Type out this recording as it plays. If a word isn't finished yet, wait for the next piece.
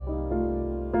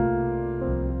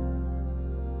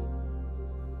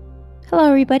Hello,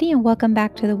 everybody, and welcome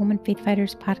back to the Woman Faith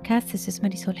Fighters podcast. This is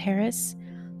Marisol Harris.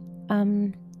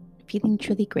 Feeling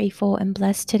truly grateful and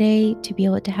blessed today to be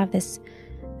able to have this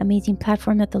amazing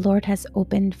platform that the Lord has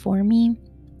opened for me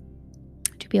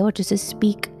to be able just to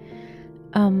speak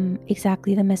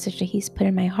exactly the message that He's put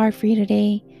in my heart for you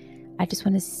today. I just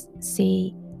want to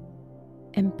say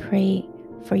and pray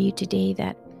for you today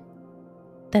that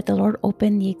the Lord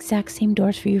open the exact same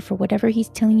doors for you for whatever He's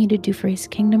telling you to do for His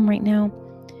kingdom right now.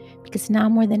 Because now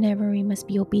more than ever, we must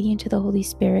be obedient to the Holy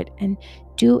Spirit and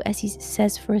do as He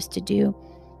says for us to do,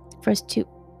 for us to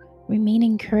remain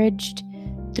encouraged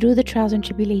through the trials and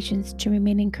tribulations, to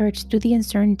remain encouraged through the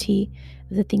uncertainty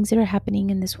of the things that are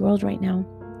happening in this world right now.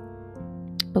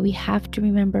 But we have to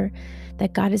remember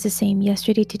that God is the same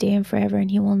yesterday, today, and forever,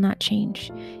 and He will not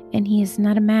change. And He is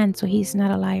not a man, so He's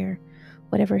not a liar.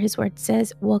 Whatever His word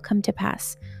says will come to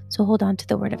pass. So hold on to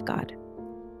the word of God.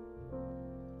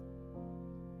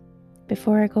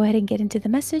 Before I go ahead and get into the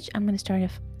message, I'm going to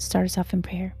start us off in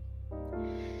prayer.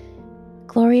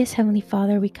 Glorious Heavenly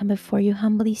Father, we come before you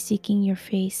humbly seeking your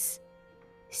face,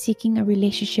 seeking a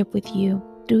relationship with you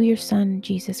through your Son,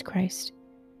 Jesus Christ.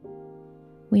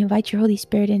 We invite your Holy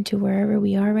Spirit into wherever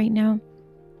we are right now,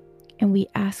 and we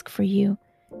ask for you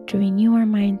to renew our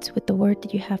minds with the word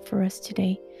that you have for us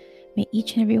today. May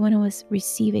each and every one of us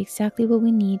receive exactly what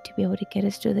we need to be able to get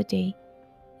us through the day.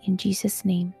 In Jesus'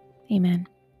 name, amen.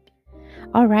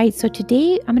 All right, so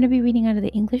today I'm going to be reading out of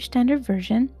the English Standard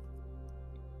Version,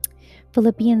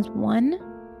 Philippians 1,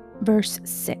 verse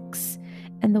 6.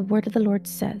 And the word of the Lord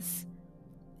says,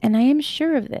 "And I am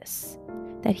sure of this,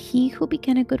 that He who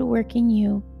began a good work in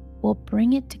you will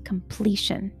bring it to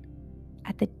completion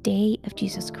at the day of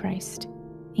Jesus Christ."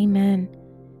 Amen.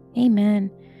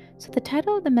 Amen. So the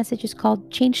title of the message is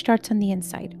called Change Starts on the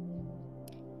Inside.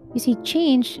 You see,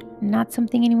 change, not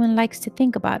something anyone likes to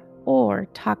think about or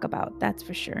talk about, that's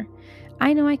for sure.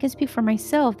 I know I can speak for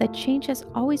myself that change has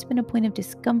always been a point of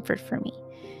discomfort for me.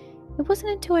 It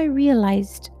wasn't until I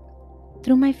realized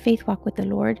through my faith walk with the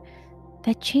Lord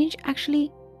that change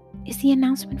actually is the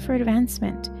announcement for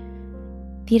advancement,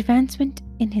 the advancement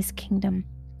in His kingdom,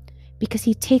 because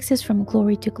He takes us from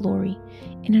glory to glory.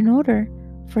 And in order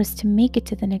for us to make it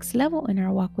to the next level in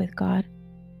our walk with God,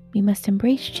 we must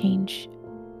embrace change,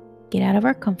 get out of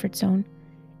our comfort zone,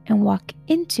 and walk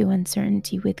into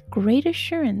uncertainty with great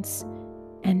assurance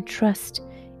and trust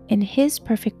in His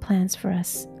perfect plans for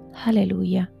us.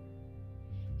 Hallelujah.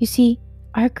 You see,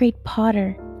 our great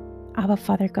potter, Abba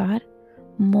Father God,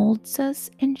 molds us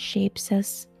and shapes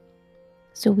us,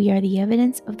 so we are the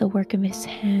evidence of the work of His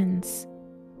hands.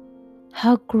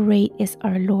 How great is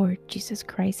our Lord Jesus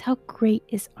Christ. How great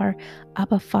is our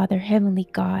Abba Father, Heavenly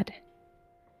God.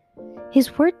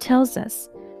 His word tells us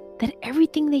that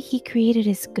everything that He created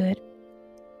is good,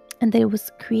 and that it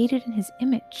was created in His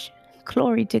image.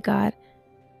 Glory to God.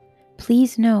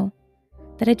 Please know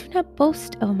that I do not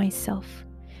boast of myself,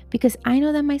 because I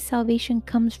know that my salvation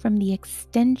comes from the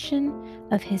extension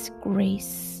of His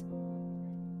grace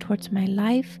towards my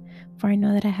life, for I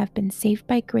know that I have been saved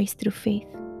by grace through faith.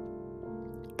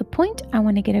 The point I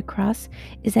want to get across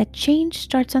is that change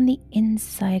starts on the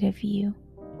inside of you,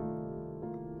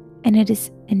 and it is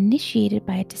initiated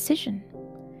by a decision.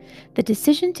 The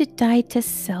decision to die to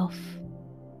self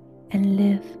and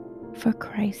live for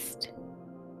Christ.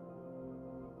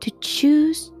 To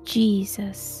choose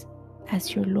Jesus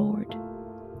as your Lord,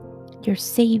 your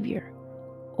Savior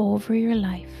over your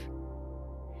life.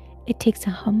 It takes a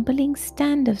humbling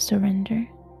stand of surrender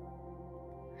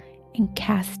and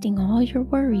casting all your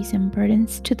worries and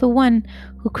burdens to the one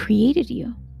who created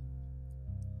you.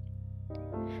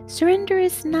 Surrender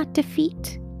is not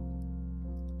defeat,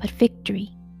 but victory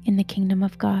in the kingdom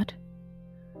of God.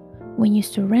 When you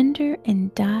surrender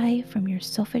and die from your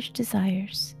selfish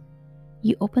desires,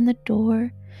 you open the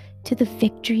door to the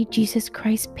victory Jesus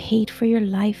Christ paid for your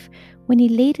life when He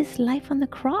laid His life on the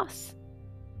cross.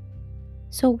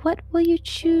 So what will you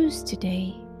choose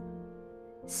today?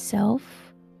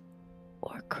 Self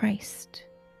or Christ?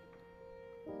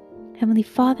 Heavenly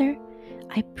Father,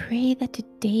 I pray that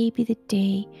today be the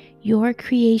day your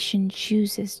creation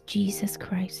chooses Jesus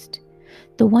Christ,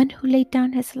 the one who laid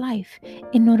down His life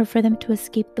in order for them to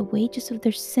escape the wages of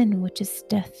their sin, which is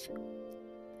death.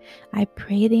 I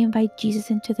pray they invite Jesus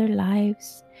into their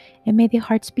lives, and may their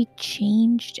hearts be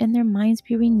changed and their minds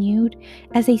be renewed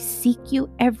as they seek you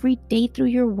every day through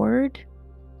your word.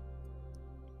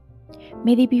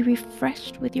 May they be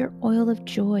refreshed with your oil of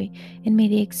joy, and may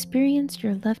they experience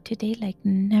your love today like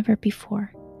never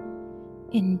before.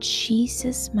 In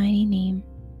Jesus' mighty name,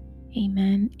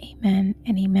 amen, amen,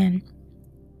 and amen.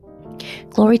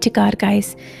 Glory to God,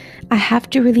 guys. I have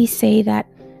to really say that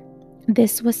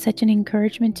this was such an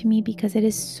encouragement to me because it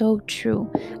is so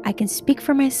true. I can speak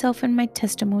for myself and my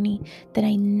testimony that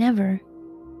I never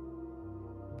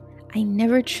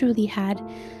truly had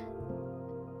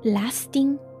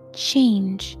lasting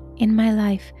change in my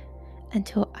life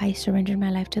until I surrendered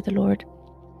my life to the Lord.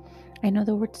 I know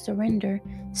the word surrender,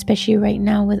 especially right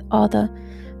now with all the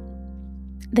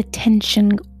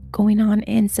tension going on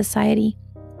in society,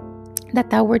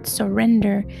 that word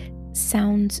surrender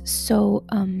sounds so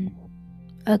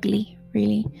ugly,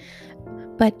 really.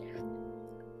 But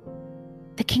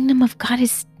the kingdom of God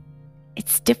it's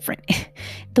different.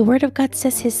 The word of God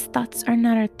says his thoughts are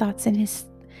not our thoughts, and his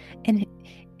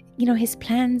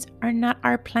plans are not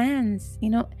our plans.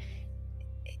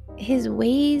 His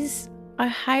ways are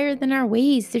higher than our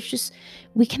ways.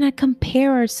 We cannot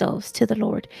compare ourselves to the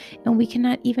Lord, and we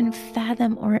cannot even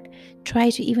fathom or try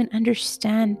to even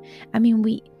understand. I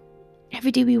mean,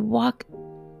 every day we walk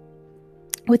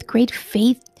with great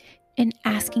faith in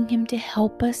asking him to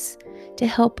help us, to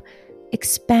help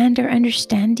expand our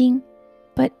understanding.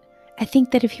 But I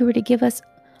think that if he were to give us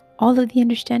all of the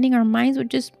understanding, our minds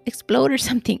would just explode or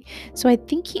something. So I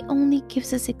think he only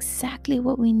gives us exactly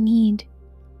what we need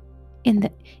in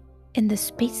the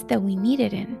space that we need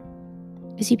it in.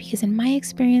 You see, because in my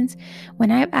experience,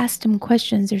 when I've asked him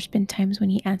questions, there's been times when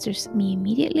he answers me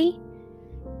immediately,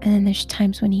 and then there's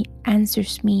times when he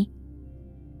answers me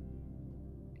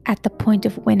at the point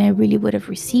of when I really would have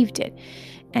received it.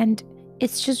 And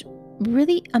it's just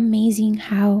really amazing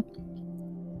how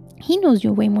he knows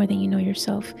you way more than you know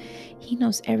yourself. He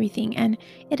knows everything. And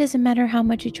it doesn't matter how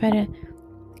much you try to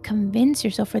convince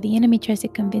yourself, or the enemy tries to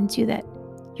convince you that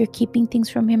you're keeping things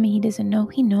from him and he doesn't know.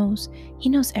 He knows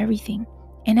everything.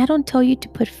 And I don't tell you to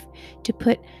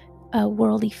put a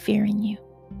worldly fear in you.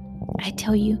 I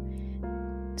tell you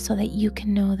so that you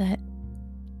can know that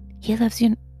he loves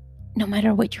you no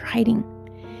matter what you're hiding.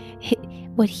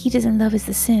 What he doesn't love is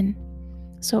the sin.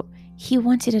 So he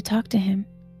wants you to talk to him.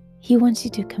 He wants you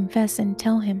to confess and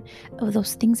tell him of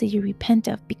those things that you repent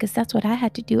of, because that's what I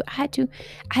had to do. I had to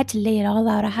lay it all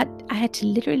out. I had to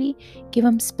literally give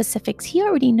him specifics. He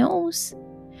already knows,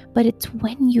 but it's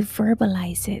when you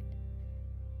verbalize it.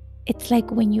 It's like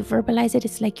when you verbalize it,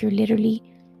 it's like you're literally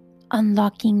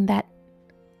unlocking that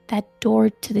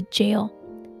door to the jail,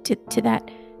 to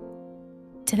that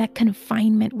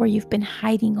confinement where you've been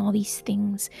hiding all these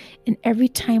things. And every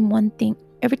time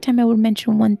I would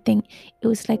mention one thing, it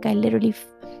was like it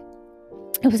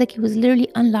was literally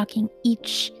unlocking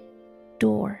each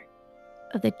door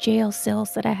of the jail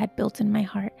cells that I had built in my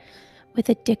heart, with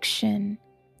addiction,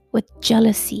 with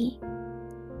jealousy,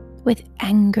 with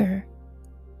anger,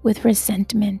 with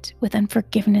resentment, with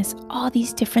unforgiveness, all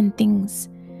these different things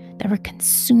that were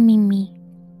consuming me,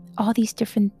 all these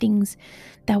different things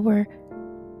that were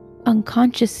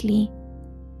unconsciously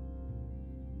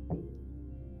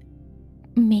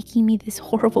making me this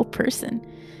horrible person.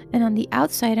 And on the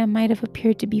outside, I might have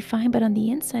appeared to be fine, but on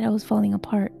the inside, I was falling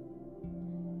apart.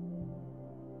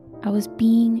 I was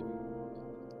being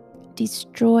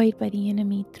destroyed by the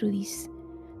enemy through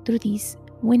these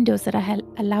windows that I had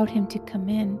allowed him to come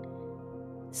in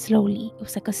slowly. It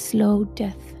was like a slow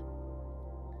death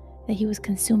that he was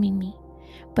consuming me.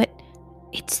 But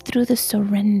it's through the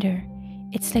surrender.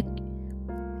 It's like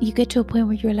you get to a point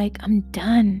where you're like, I'm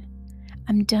done.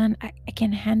 I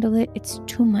can't handle it. It's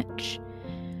too much.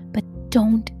 But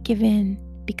don't give in,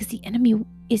 because the enemy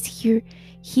is here.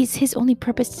 His only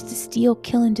purpose is to steal,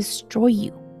 kill, and destroy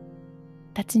you.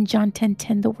 That's in John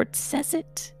 10:10. The word says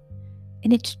it.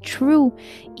 And it's true.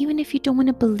 Even if you don't want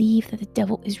to believe that the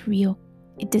devil is real,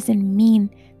 it doesn't mean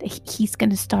that he's going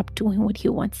to stop doing what he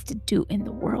wants to do in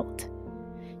the world.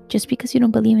 Just because you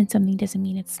don't believe in something doesn't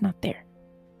mean it's not there.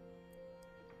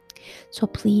 So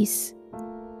please,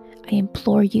 I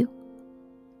implore you,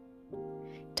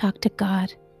 talk to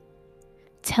God.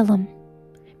 Tell him,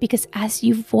 because as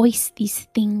you voice these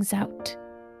things out,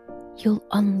 you'll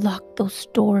unlock those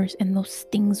doors, and those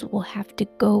things will have to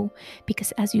go,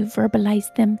 because as you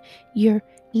verbalize them, you're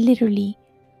literally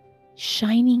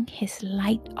shining his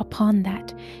light upon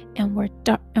that, and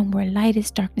where light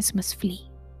is, darkness must flee.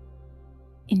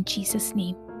 In Jesus'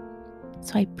 name.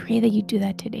 So I pray that you do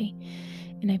that today.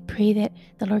 And I pray that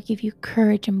the Lord give you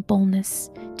courage and boldness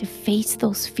to face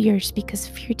those fears, because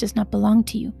fear does not belong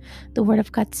to you. The word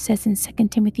of God says in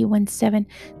 2 Timothy 1:7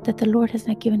 that the Lord has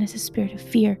not given us a spirit of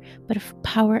fear, but of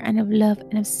power and of love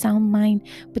and of sound mind.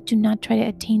 But do not try to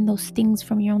attain those things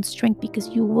from your own strength, because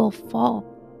you will fall.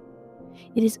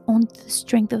 It is only the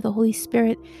strength of the Holy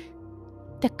Spirit,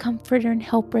 the comforter and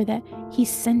helper that he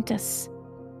sent us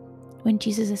When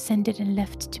Jesus ascended and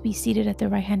left to be seated at the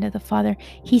right hand of the Father,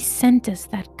 he sent us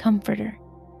that comforter.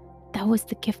 That was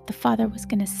the gift the Father was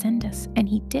going to send us, and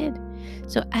he did.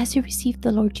 So as you receive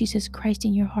the Lord Jesus Christ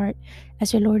in your heart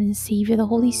as your Lord and Savior, the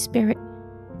Holy Spirit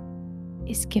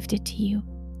is gifted to you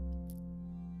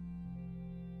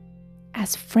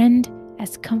as friend,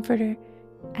 as comforter,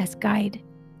 as guide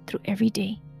through every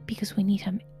day, because we need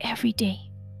him every day.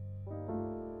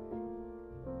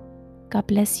 God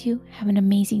bless you. Have an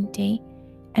amazing day.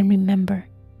 And remember,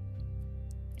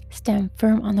 stand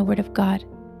firm on the Word of God.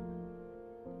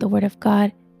 The Word of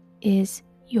God is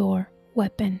your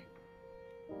weapon.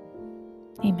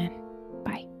 Amen.